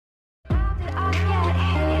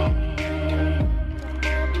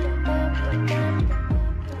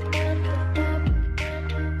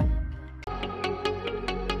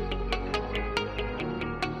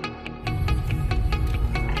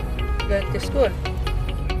school.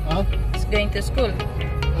 Huh? It's going to school.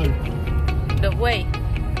 Who? The way.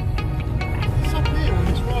 It's up here on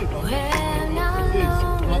this road. It's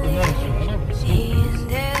like the nursery. I know it's school.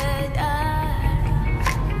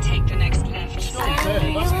 Take the next left. That's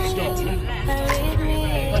the school.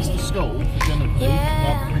 That's the school for Jennifer.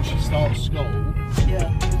 Like when she starts school.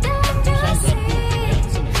 Yeah. Sounds like a good thing,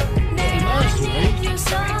 isn't it? The nursery. Nursery's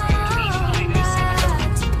on this road.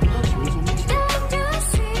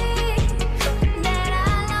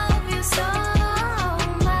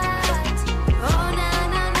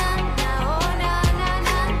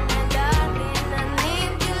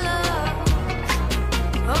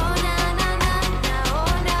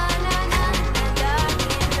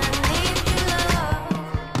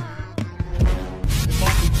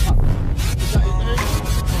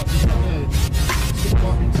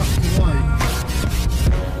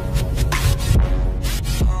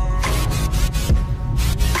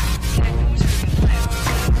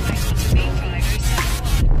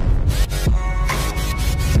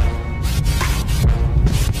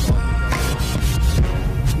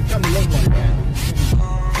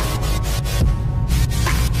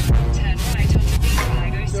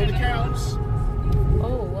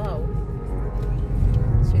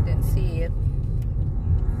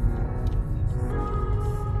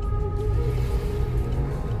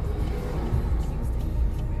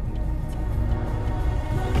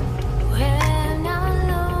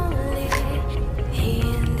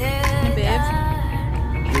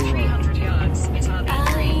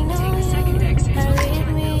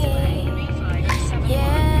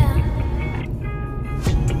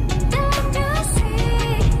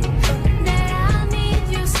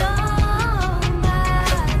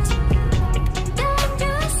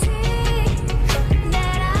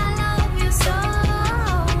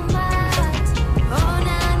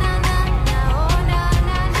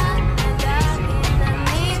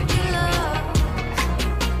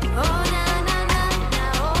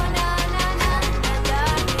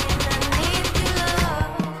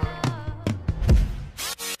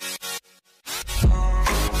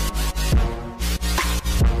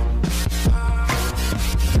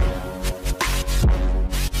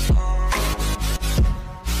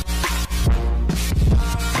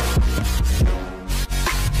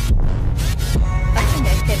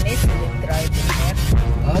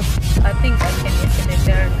 I think I can easily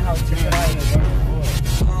learn how to drive.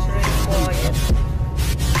 It's really quiet.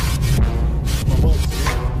 My work's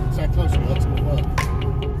here. It's how close we are to my work.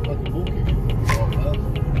 I can walk it.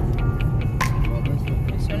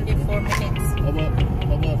 It's only 4 minutes.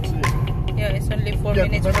 My work's here. Yeah, it's only 4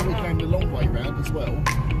 minutes but from we came home. the long way round as well.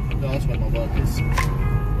 Yeah, that's where my work is.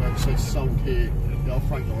 Where it says sold here. Yeah, I'll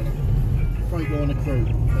freight liner crew.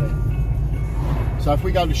 Yeah. So if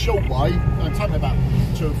we go the short way, it'll take me about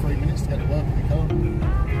 2 or 3 minutes to get to work in the car.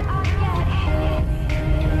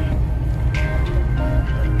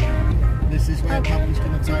 This is where Papa's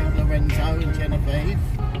going to take Lorenzo and Genevieve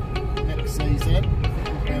next season.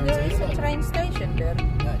 There is a train station there.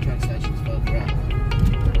 That train station's further out.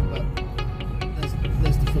 But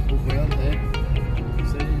there's the football ground there.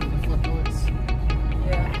 See the floodlights?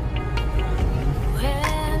 Yeah.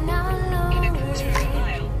 In a quarter of a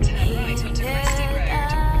mile, turn right onto Weston Road.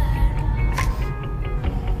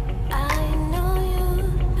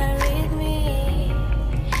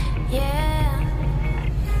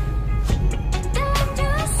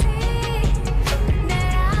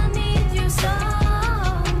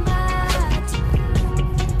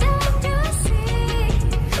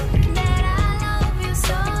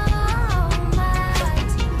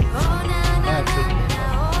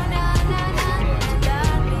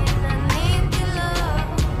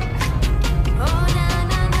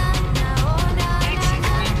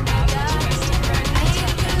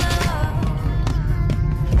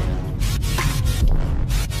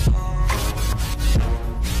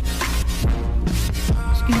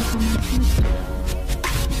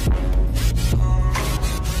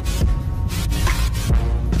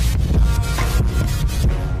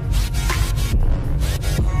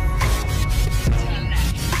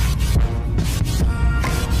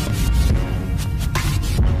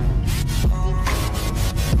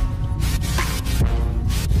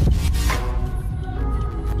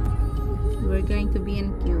 We're going to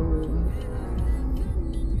B&Q.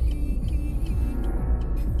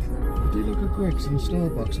 Do you look at Greg's and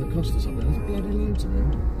Starbucks that cost us something? There's bloody loads of them.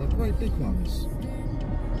 They're quite big ones.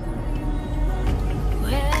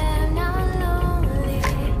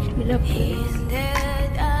 We love this.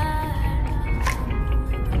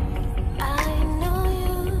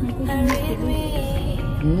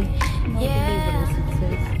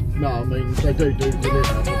 No, I mean, they do deliver,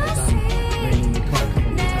 but they don't mean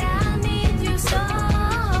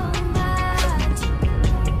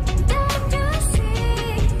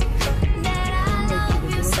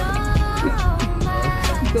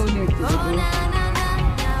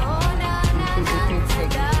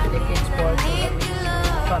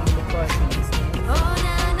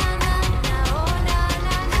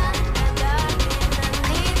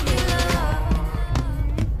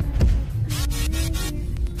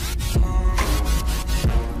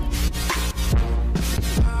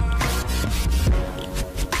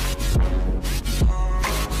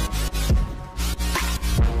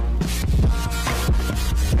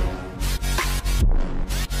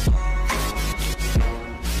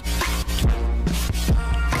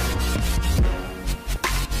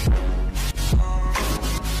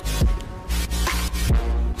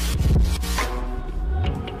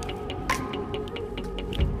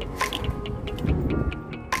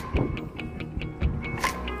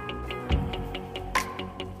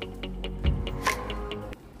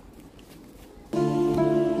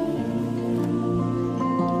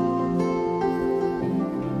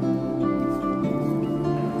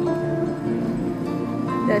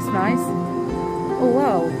That's nice. Oh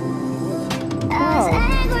wow. Wow.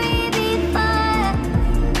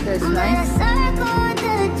 That's nice.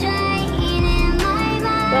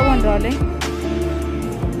 That one, darling.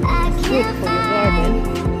 It's good for your garden.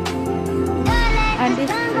 And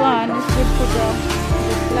this one is good for the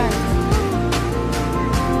plants.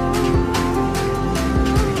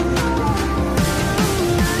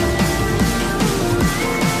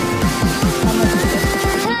 How much is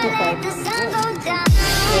it? 85.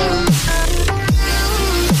 Yeah.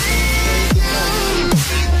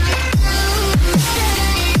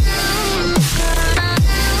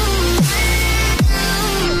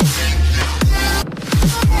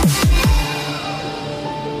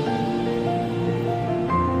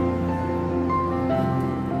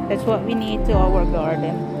 That's what we need to our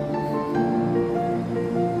garden.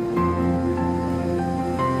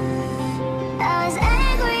 I was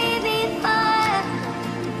angry before,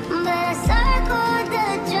 but I circled the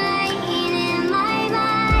drain in my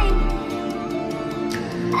mind.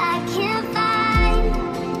 I can't find,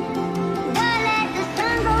 don't let the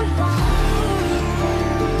sun go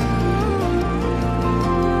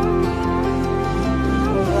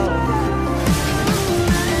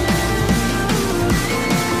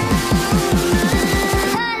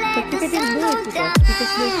Because they close it.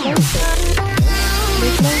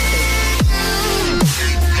 They close it.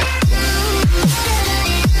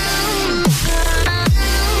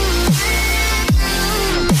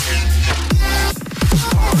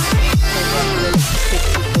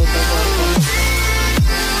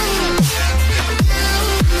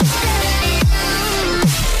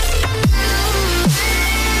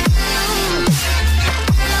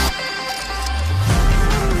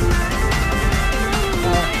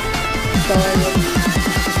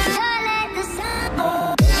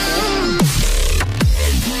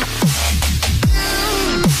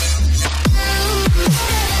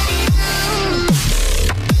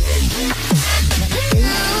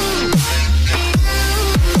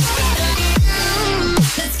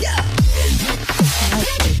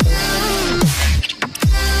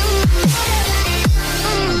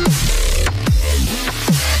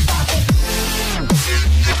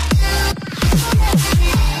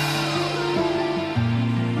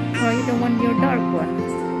 You don't want your dark one.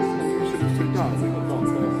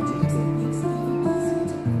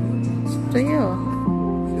 To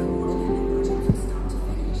you.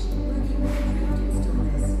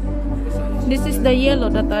 This is the yellow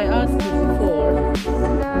that I asked you before.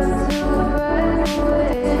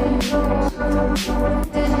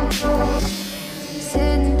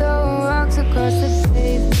 Sitting throwing rocks across the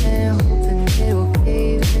pavement, hoping it will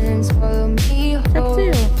cave and swallow me Up to whole.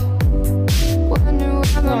 you.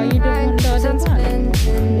 Oh, you don't want the other one.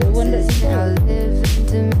 The one that's I live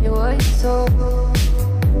into me what you told.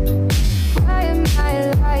 Why am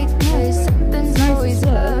I like this? Something's Nice always as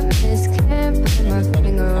well. up. This can't put my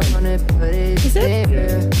finger on it, but it's Is it?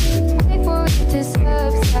 there. Wait for it to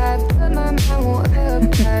subside, but my mind won't up.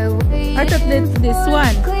 I wait. I thought that's this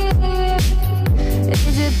one.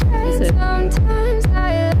 Is it bad? Is it? Sometimes I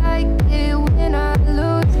like it when I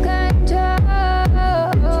lose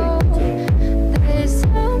control. There's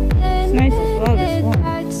something Nice as well, this in it one.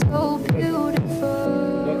 that's so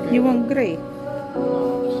beautiful. You want grey?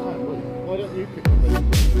 Why don't you pick them?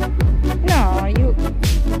 No, you.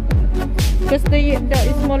 Because the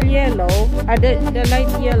small yellow, the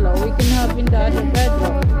light yellow, we can have in the other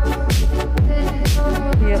bedroom.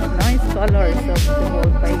 We have nice colors of the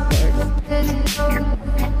wallpapers.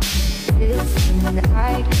 And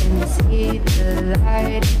I can see the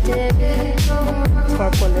light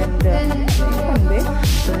Purple and but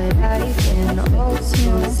I can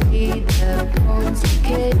also see the bones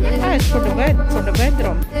decay. ah, it's for the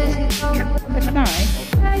bedroom. That's nice.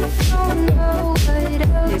 I don't know what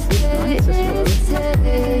This else is nice as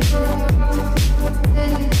well.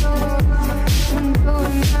 I'm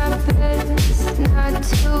doing my best not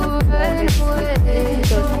to run away.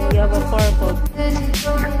 Because we have a purple.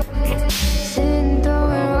 Sitting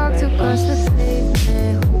throwing rocks across the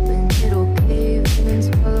pavement, hoping it'll cave and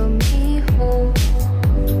swallow me whole.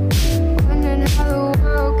 Wondering how the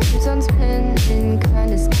world keeps on spinning,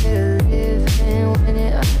 kinda scared of living when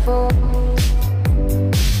it unfolds.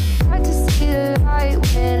 Hard to see the light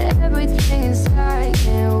when everything is dark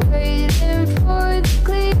and waiting for the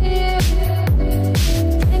clear.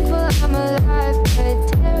 Thankful I'm alive, but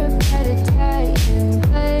terrified of dying.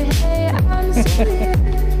 But hey, I'm still here.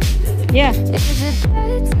 Yeah. Is it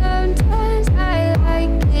bad? Sometimes I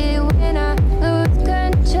like it when I lose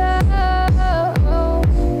control.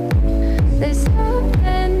 There's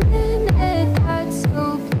something in it that's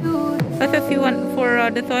so beautiful. But if you want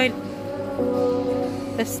for the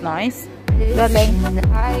That's nice. Darling, look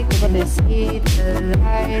at this.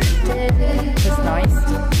 That's nice.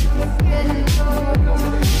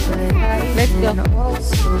 Let's go.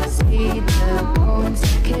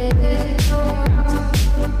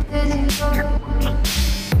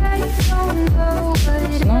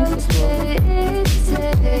 It's nice as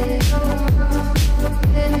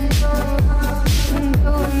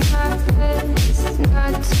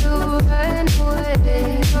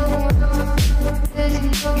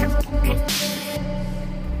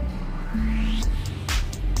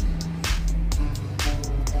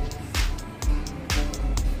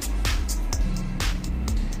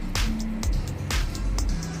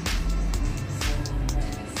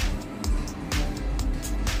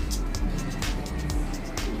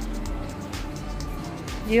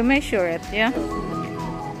You measure it, yeah?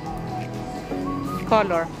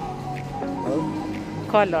 Color.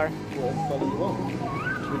 Color. What colour you want?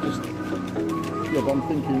 We just, yeah, but I'm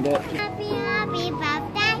thinking that. Happy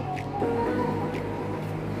birthday.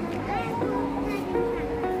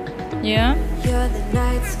 Yeah? You're the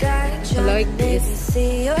night sky, I like this.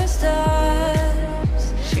 see your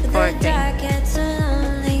stars. She The carving. dark and